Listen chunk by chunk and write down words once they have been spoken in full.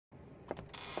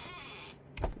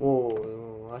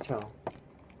Whoa, watch out.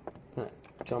 Can I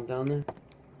jump down there?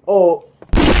 Oh!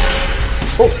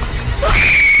 Oh!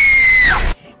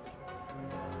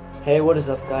 Hey, what is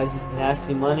up, guys? This is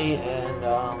Nasty Money, and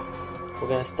we're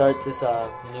gonna start this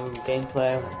new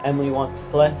gameplay. Emily wants to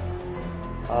play.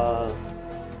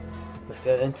 Let's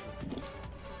get into it.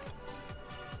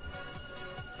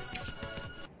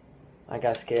 I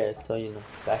got scared, so you know,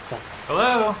 back down.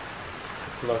 Hello?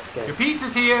 It's a little scared. Your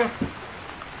pizza's here.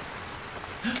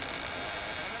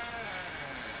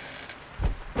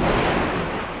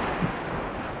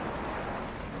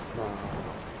 No.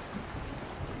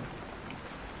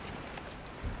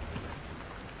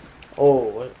 Oh,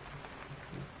 what?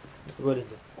 What is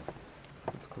it?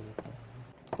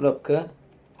 What up, cut?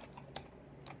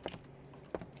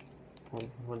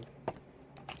 What?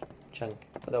 Chang.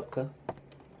 What up, cut?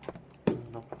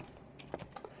 No problem.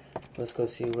 Let's go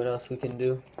see what else we can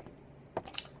do.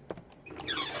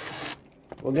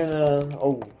 We're gonna.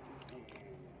 Oh.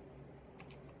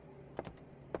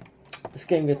 This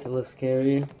game gets a little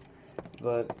scary,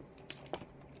 but.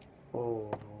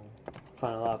 Oh.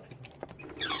 Find a lot of people.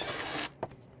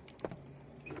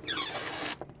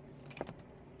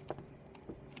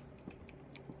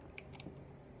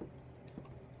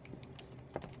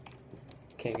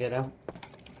 Can't get out.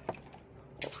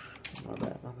 Oh,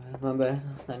 my bad.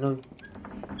 I know.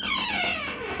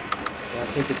 Yeah, I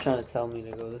think they're trying to tell me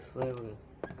to go this way.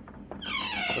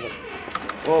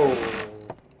 Whoa.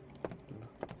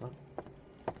 What?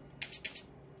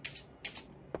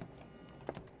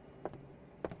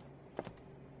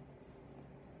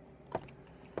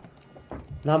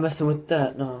 Not messing with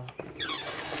that, no.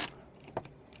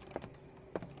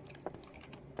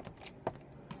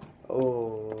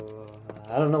 Oh,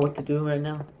 I don't know what to do right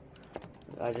now.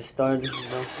 I just started, you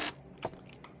know.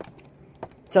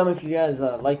 Tell me if you guys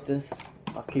like this.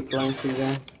 I'll keep playing for you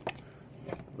guys.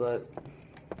 But,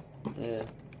 yeah.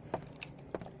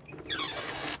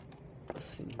 Let's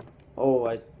see. Oh,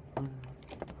 I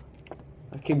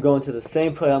keep going to the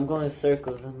same place. I'm going in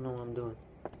circles. I don't know what I'm doing.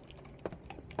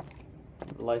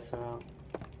 The lights are out.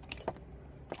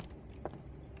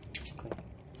 Okay.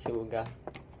 See what we got.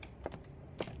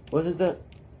 Wasn't that?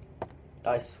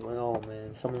 I swear, oh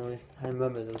man, someone was, I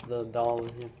remember the little doll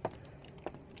was here.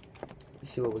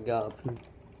 Let's see what we got up here.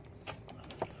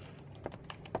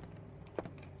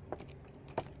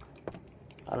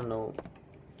 I don't know.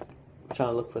 I'm trying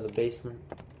to look for the basement.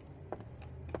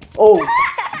 Oh!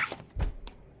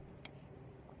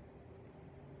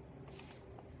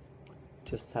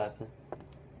 Just happened.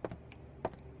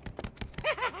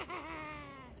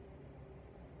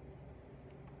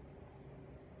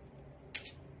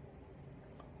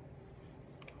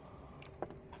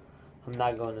 I'm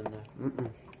not going in there.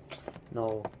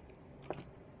 No.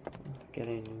 Get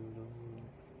in.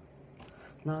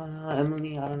 No,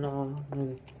 Emily, I don't know.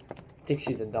 Maybe. I think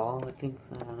she's a doll, I think.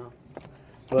 I don't know.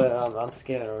 But I'm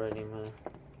scared already, man.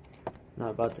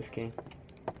 Not about this game.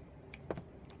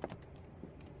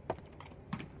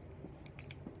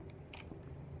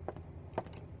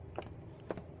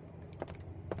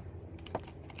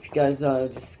 If you guys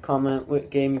just comment what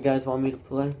game you guys want me to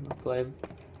play, I'll play.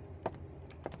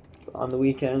 On the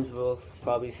weekends, we'll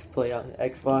probably play on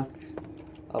Xbox,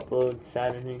 upload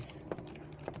Saturdays,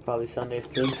 probably Sundays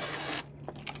too.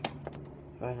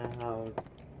 Right now,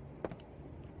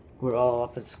 we're all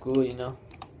up at school, you know.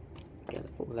 Get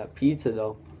that pizza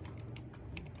though.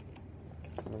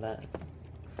 Get some of that.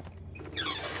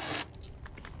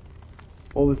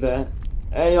 What was that?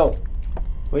 Hey yo,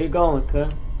 where you going, cuz?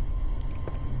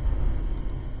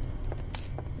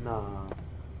 Nah,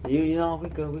 you know we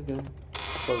good.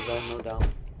 Close that, no doubt.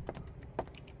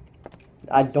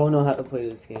 I don't know how to play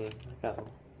this game. I got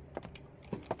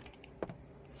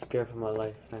scared for my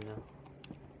life right now.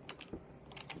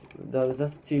 Is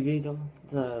that the TV though?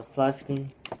 The flat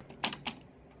screen?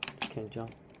 Can't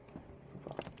jump.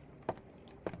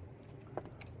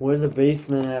 Where's the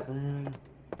basement at, man?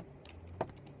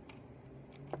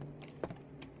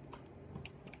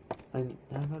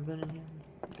 Have I been in here?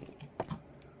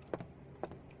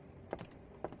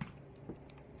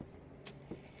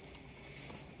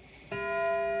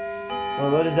 Oh,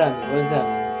 what does that mean? What does that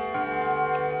mean?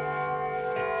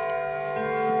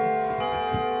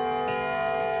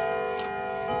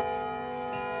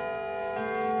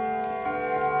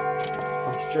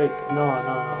 I'm straight. No.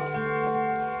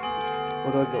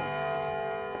 Where do I go?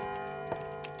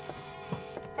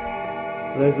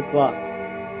 There's the clock.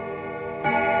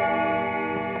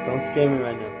 Don't scare me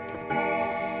right now.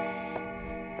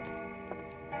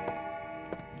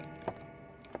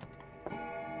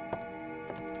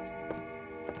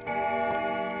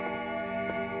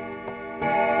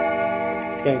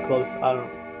 It's getting close. I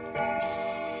don't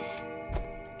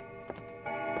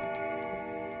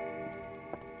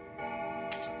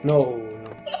know. No,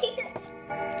 no.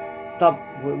 Stop.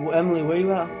 Emily, where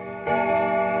you at?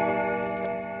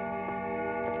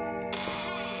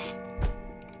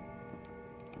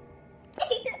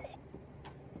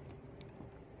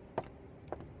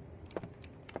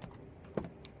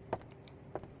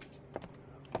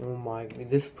 Oh my,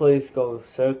 this place goes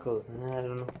circles. I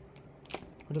don't know.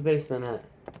 Where the basement at?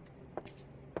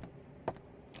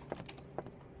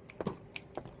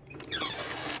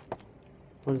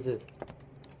 What is it?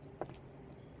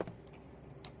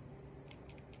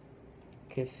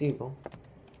 Can't see, bro.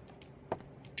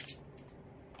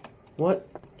 What?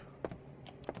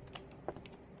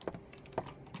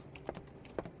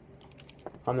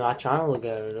 I'm not trying to look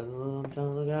at it. I'm trying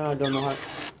to look at it. I don't know how.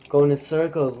 Go in a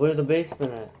circle. Where's the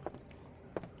basement at?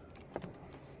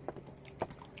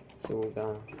 See what we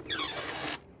got.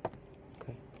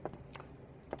 Okay.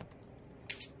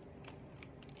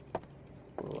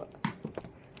 What?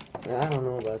 I don't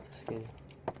know about this game.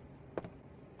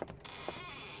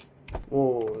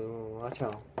 Whoa, watch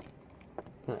out.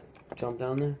 Can I jump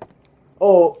down there?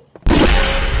 Oh!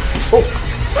 Oh!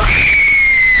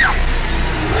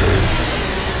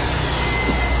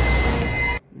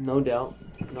 No doubt.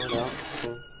 No doubt.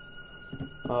 Okay.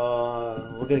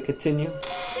 We're gonna continue.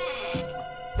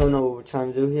 Don't know what we're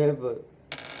trying to do here, but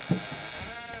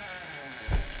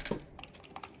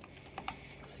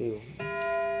let's see.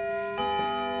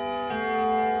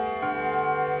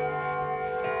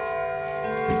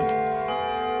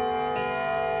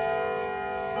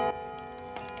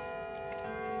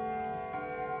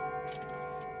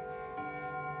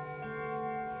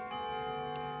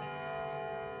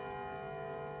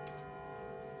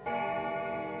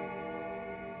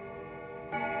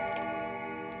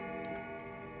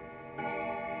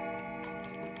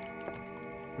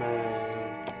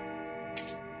 Man,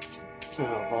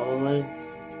 turn off all the lights.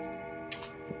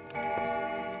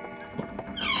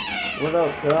 What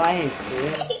up, girl? I ain't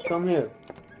scared. Come here.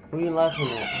 Who you laughing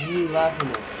at? Who you laughing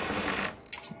at?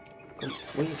 Come,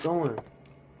 where you going?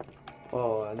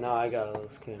 Oh, now I got a little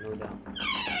scared, no doubt.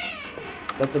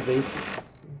 Is that the basement?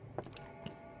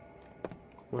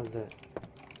 What is that?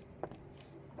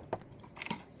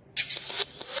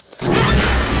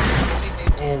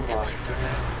 Oh my God.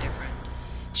 Different.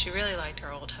 She really liked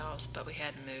her old house, but we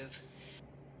had to move.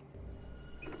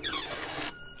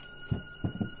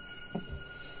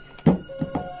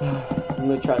 I'm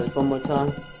gonna try this one more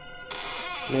time.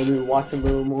 Maybe watch a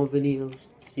little more videos,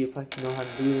 see if I can know how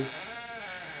to do this.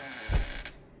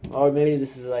 Or maybe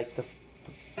this is like the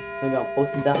maybe I'm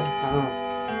posting down. I don't know.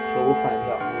 But we'll find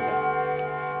out. No doubt.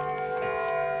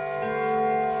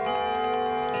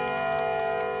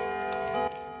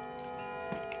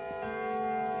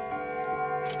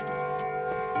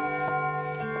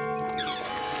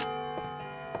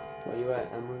 Where you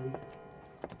at, Emily?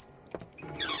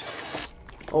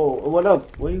 Oh, what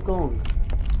up? Where you going?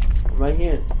 I'm right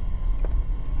here.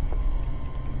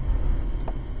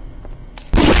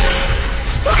 Come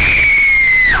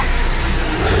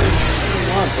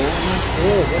on, bro. I'm not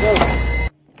scared. What up?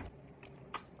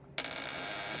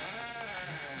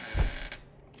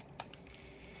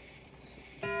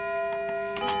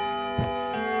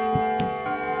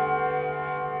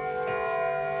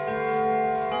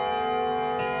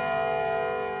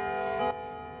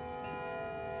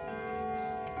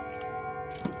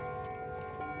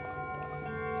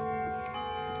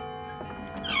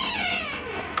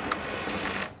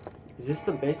 Is this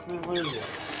the basement? What is it?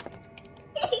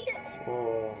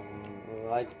 Oh,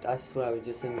 I swear I was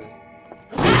just in there.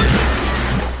 Oh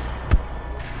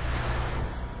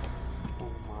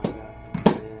my God,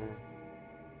 man.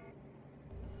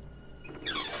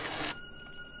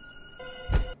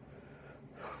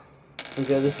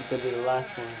 Okay, this is gonna be the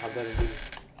last one. I better do this.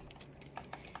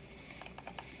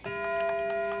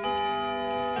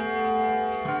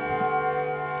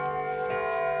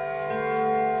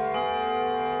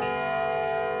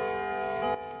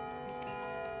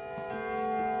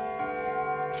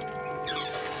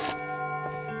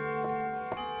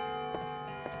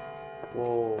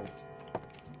 Whoa.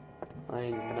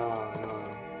 Nah.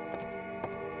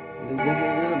 This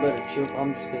is a better chill.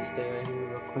 I'm just gonna stay right here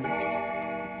real quick.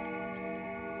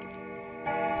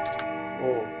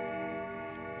 Oh.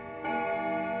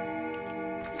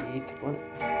 Eat what?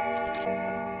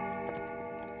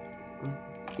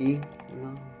 E? No.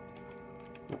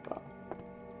 No problem.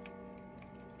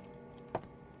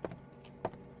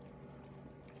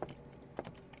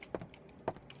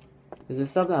 Is there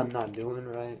something I'm not doing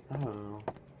right? I don't know.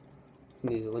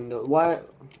 These windows. Why?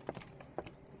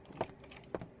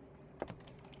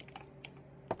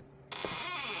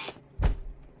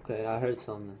 Okay, I heard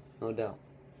something, no doubt.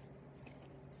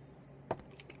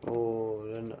 Oh,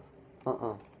 then,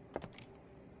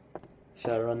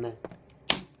 should I run there?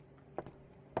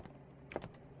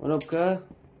 What up, cuz?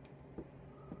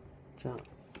 Jump.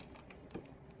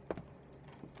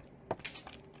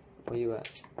 Where you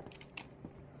at?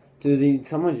 Dude,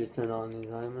 someone just turned on these.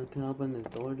 Can I open the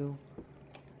door, though?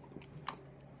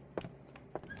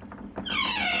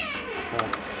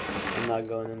 I'm not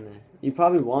going in there. You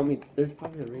probably want me to. There's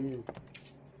probably a reason.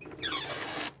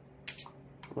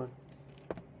 What?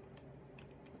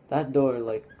 That door,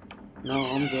 like... No,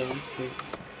 I'm good. I'm straight.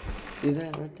 See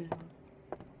that right there?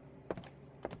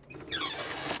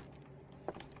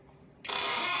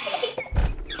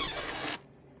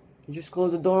 You just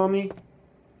closed the door on me?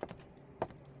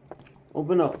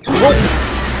 Open up.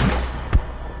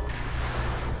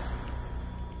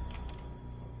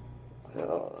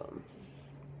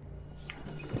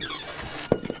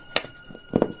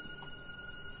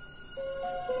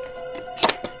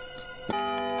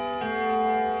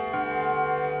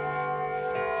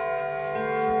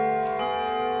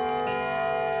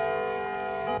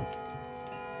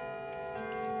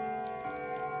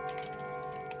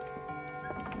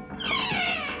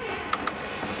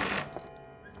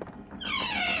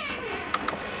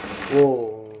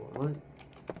 Whoa, what?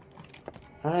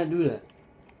 How did I do that?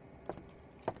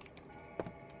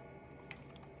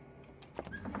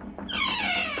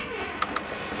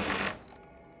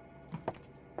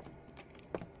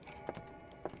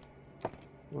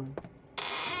 What?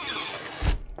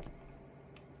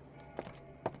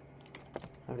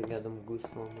 I already got them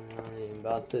goosebumps, man. I ain't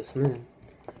about this, man.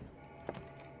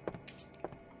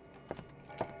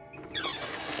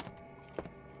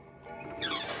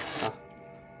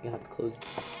 You have to close it.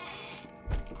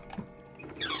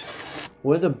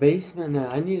 Where the basement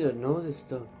at? I need to know this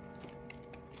stuff.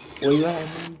 Where you at,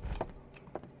 man?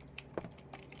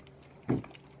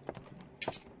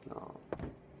 No.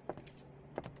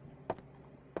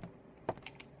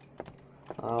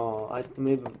 Oh,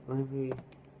 maybe.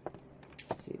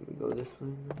 Let's see, we go this way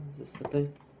now. Is this the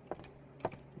thing?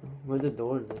 No. Where the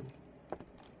door then?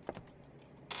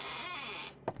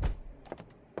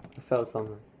 I felt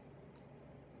something.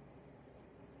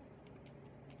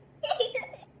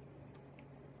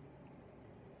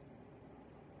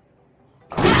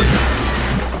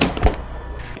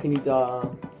 Can you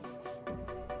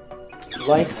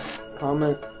like,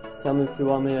 comment, tell me if you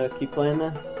want me to keep playing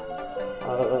this?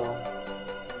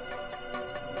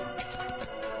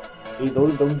 See,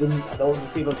 those are the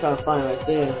people I'm trying to find right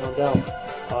there, no doubt.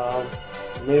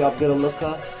 Maybe I'll get a look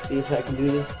up, see if I can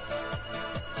do this.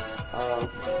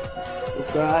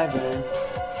 Subscribe, and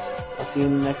I'll see you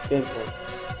in the next gameplay.